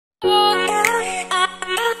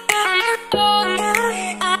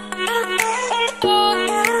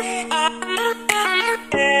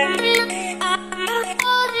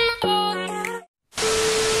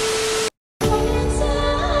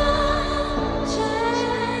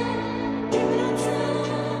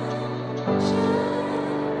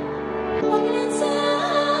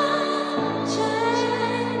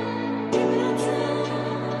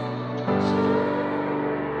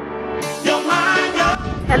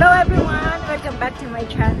to my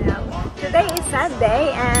channel. Today is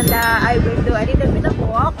Sunday and I will do a little bit of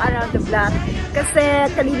walk around the block kasi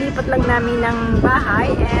kalilipat lang namin ng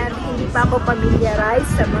bahay and hindi pa ako familiarize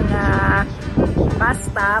sa mga bus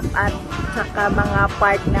stop at saka mga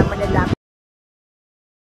park na malalapit.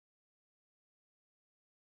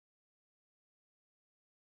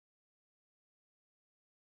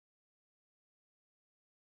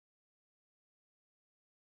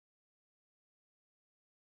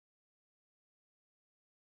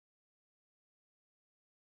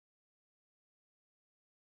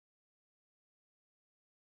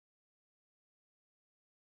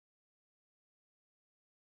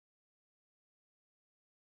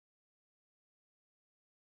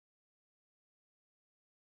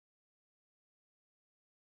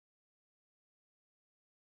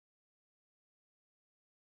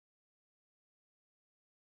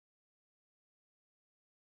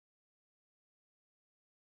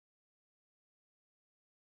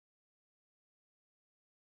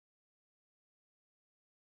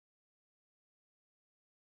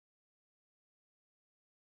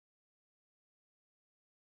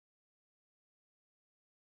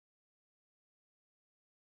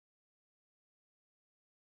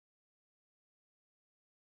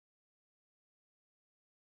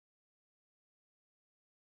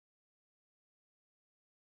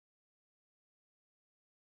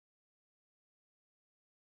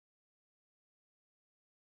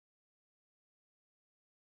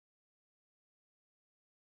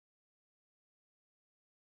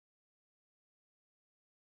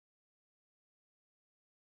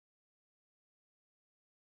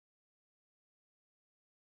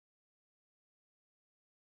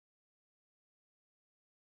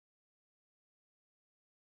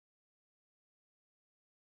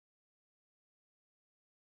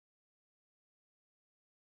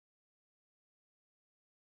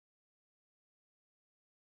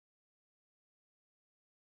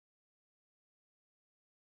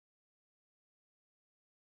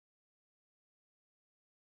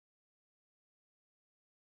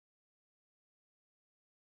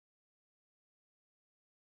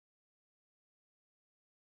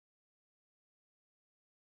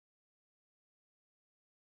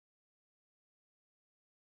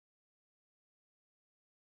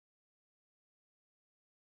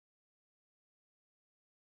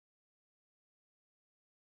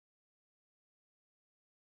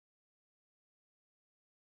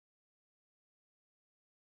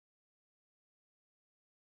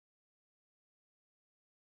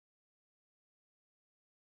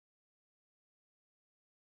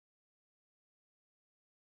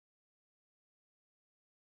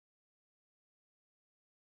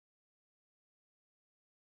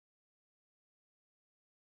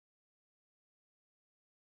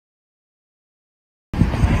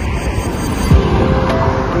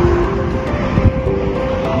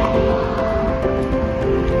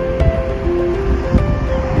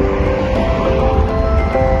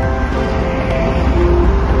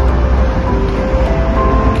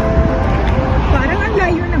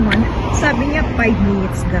 Sabi niya 5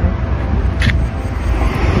 minutes daw.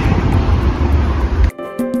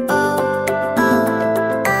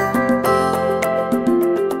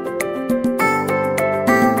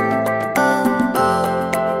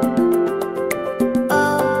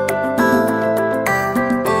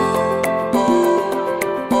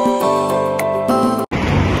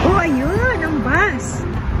 Oh, ayun, ang bus.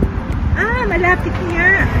 Ah, malapit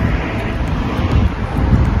niya.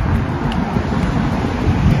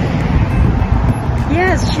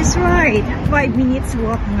 Yes, she's right. 5 minutes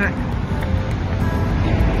walk nga.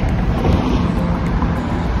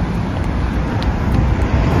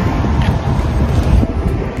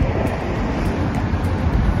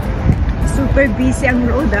 Super busy ang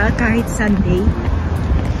road kahit Sunday.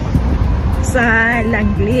 Sa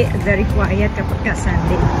Langley, very quiet kapag ka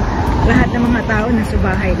Sunday. Lahat ng mga tao nasa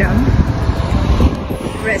bahay lang.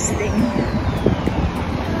 Resting.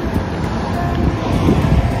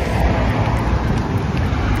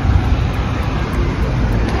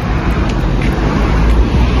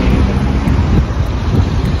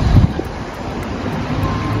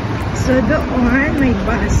 So doon may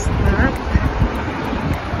bus stop.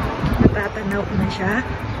 Matatanaw ko na siya.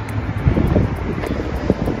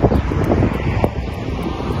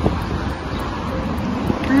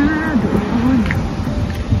 Ah, doon.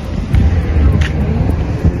 Okay.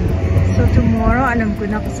 So tomorrow alam ko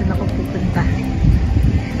na kung saan ako pupunta.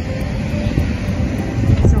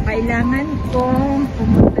 So kailangan kong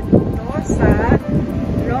pumunta dito sa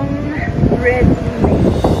Long Red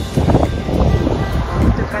Lane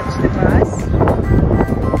to catch the bus.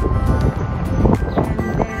 And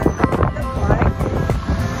then after the park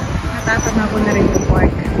ako na rin yung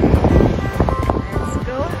park. Let's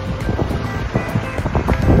go.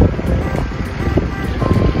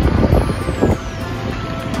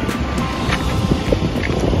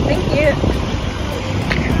 Thank you.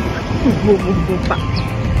 Bububu pa.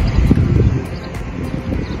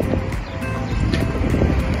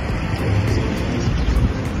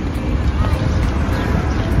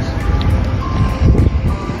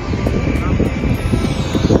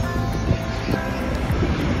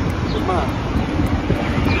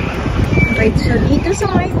 Right, so dito sa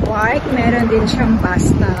my park, meron din siyang bus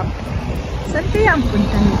stop. Saan kaya ang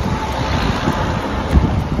punta nito?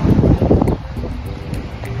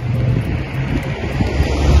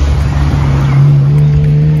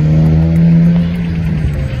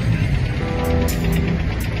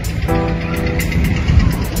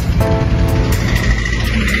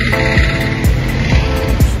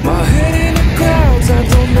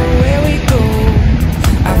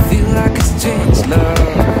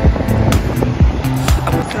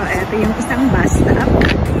 Yung isang bus stop.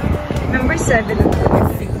 Number 7.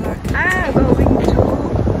 Going to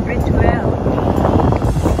Bridgewell.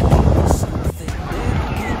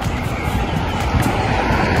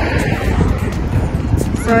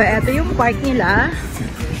 So, eto yung park nila.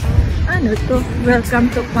 Ano to? Welcome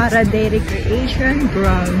to Paraday Recreation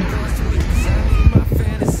Ground.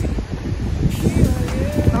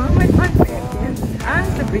 Oh, may park there.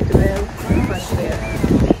 Sa Bridgewell. May park there.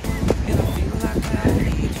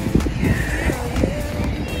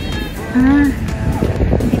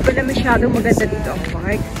 Hindi pala masyadong maganda dito ang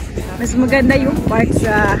park. Mas maganda yung park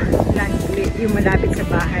sa Landgate, yung malapit sa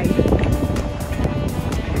bahay.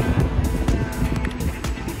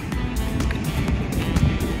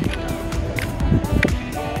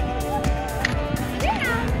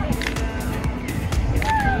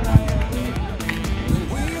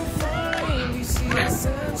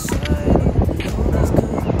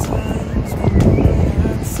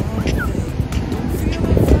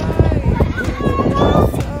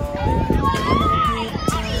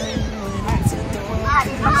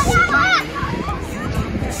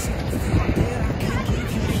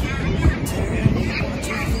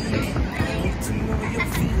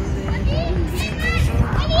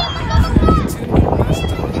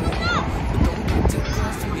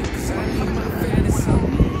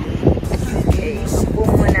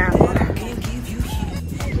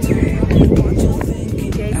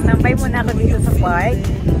 Muna ako dito sa park.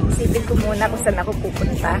 Isipin ko muna kung saan ako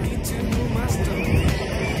pupunta.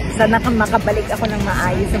 Sana makabalik ako ng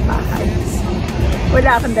maayos sa bahay.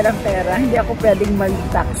 Wala akong dalang pera. Hindi ako pwedeng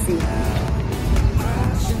mag-taxi.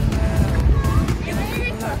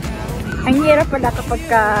 Ang hirap pala kapag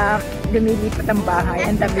lumilipat ang bahay.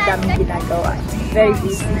 Ang dami-daming ginagawa. Very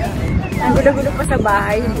busy. Ang gulo-gulo pa sa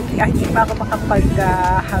bahay. Hindi pa ako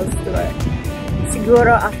makapag-house tour.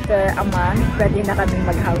 Siguro after a month, pwede na kaming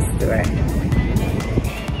mag-house tour.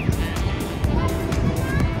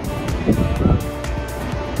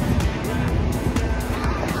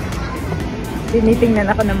 Tinitingnan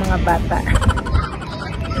ako ng mga bata.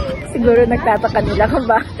 Siguro nagtataka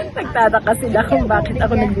sila kung bakit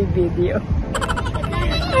ako nag-video.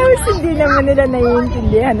 Hindi naman nila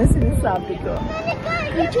naiintindihan ang sinasabi ko.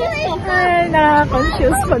 Ay,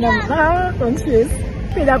 nakaka-confuse ko naman. Nakaka-confuse.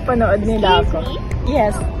 Pinapanood nila ako.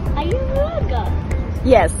 Yes. Are you a vlogger?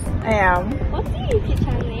 Yes, I am. What's your YouTube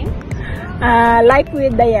channel name? Like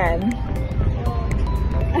with Diane.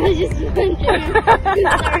 I was just wondering.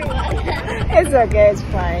 Sorry about that. It's okay, it's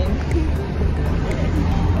fine.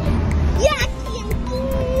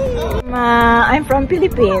 I'm from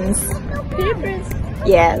Philippines. Philippines?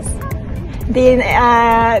 Yes. Do you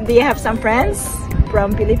have some friends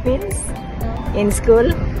from Philippines in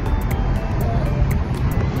school?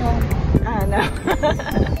 No.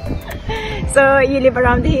 So you live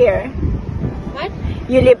around here? What?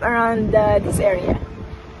 You live around this area?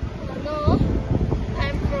 No.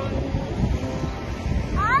 I'm from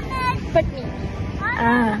Putney.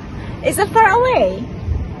 Is that far away?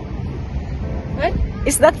 What?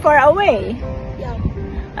 Is that far away? Yeah.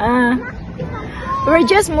 We're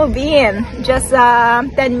just moved in. Just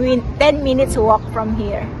 10 minutes walk from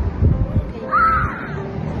here.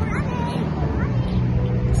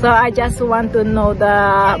 So I just want to know the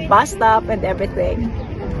bus stop and everything.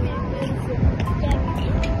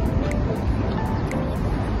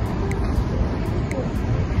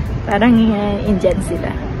 Parang Indian sila.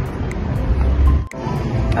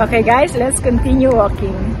 Okay guys, let's continue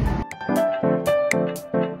walking.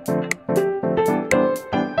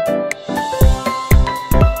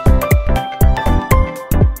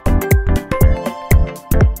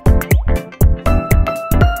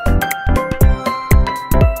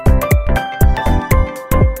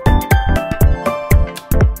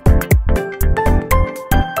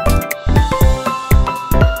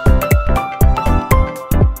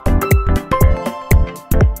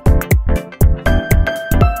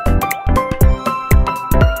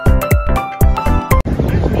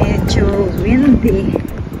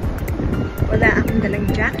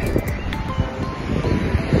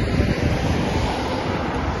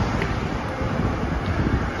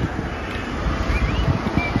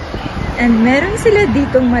 And meron sila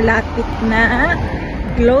ditong malapit na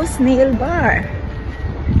closed nail bar.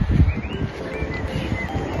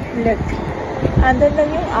 Look. Andun lang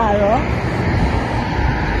yung arrow.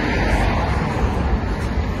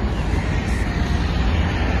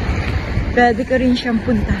 Pwede ko rin siyang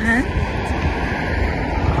puntahan.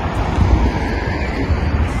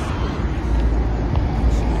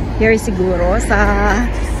 Here siguro sa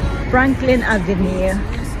Franklin Avenue.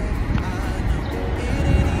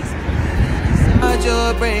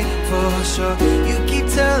 Your brain for sure. You keep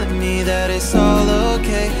telling me that it's all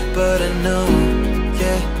okay, but I know,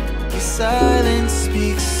 yeah, your silence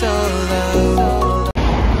speaks so loud.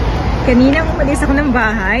 Kanina umalis ako ng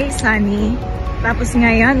bahay, sunny. Tapos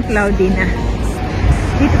ngayon, cloudy na.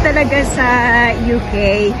 Dito talaga sa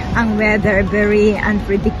UK, ang weather very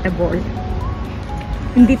unpredictable.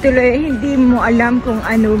 Hindi mo alam kung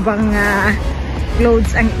ano bang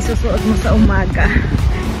clothes ang isusuot mo sa umaga.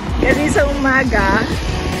 Kasi sa umaga,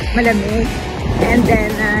 malamig. And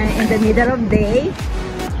then, in the middle of day,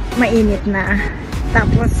 mainit na.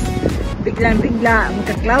 Tapos, biglang-bigla,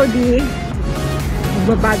 magka-cloudy.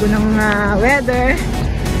 Magbabago ng weather.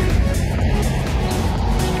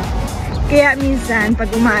 Kaya minsan,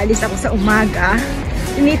 pag umaalis ako sa umaga,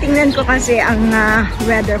 tinitingnan ko kasi ang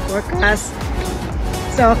weather forecast.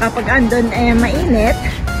 So, kapag andun mainit,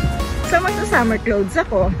 so magsa-summer clothes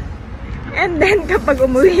ako. And then, kapag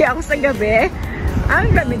umuwi ako sa gabi,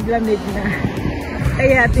 ang lamig-lamig na.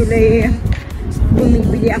 Kaya tuloy,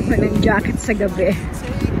 bumibili ako ng jacket sa gabi.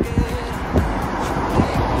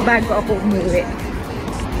 Bago ako umuwi.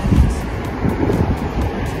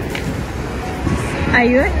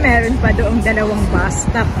 Ayun, meron pa doong dalawang bus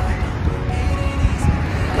stop.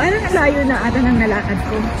 Parang layo na ata ng nalakad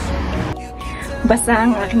ko. Basa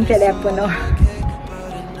ang aking telepono.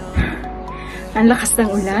 Ang lakas ng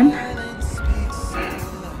ulan.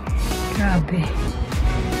 Grabe.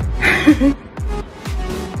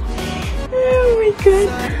 Oh my God.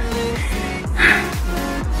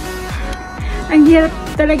 Ang hirap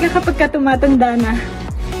talaga kapag ka tumatanda na.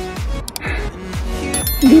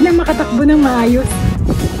 Hindi na makatakbo ng maayos.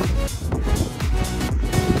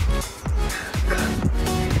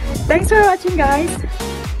 Thanks for watching, guys.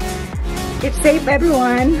 Keep safe,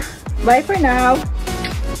 everyone. Bye for now.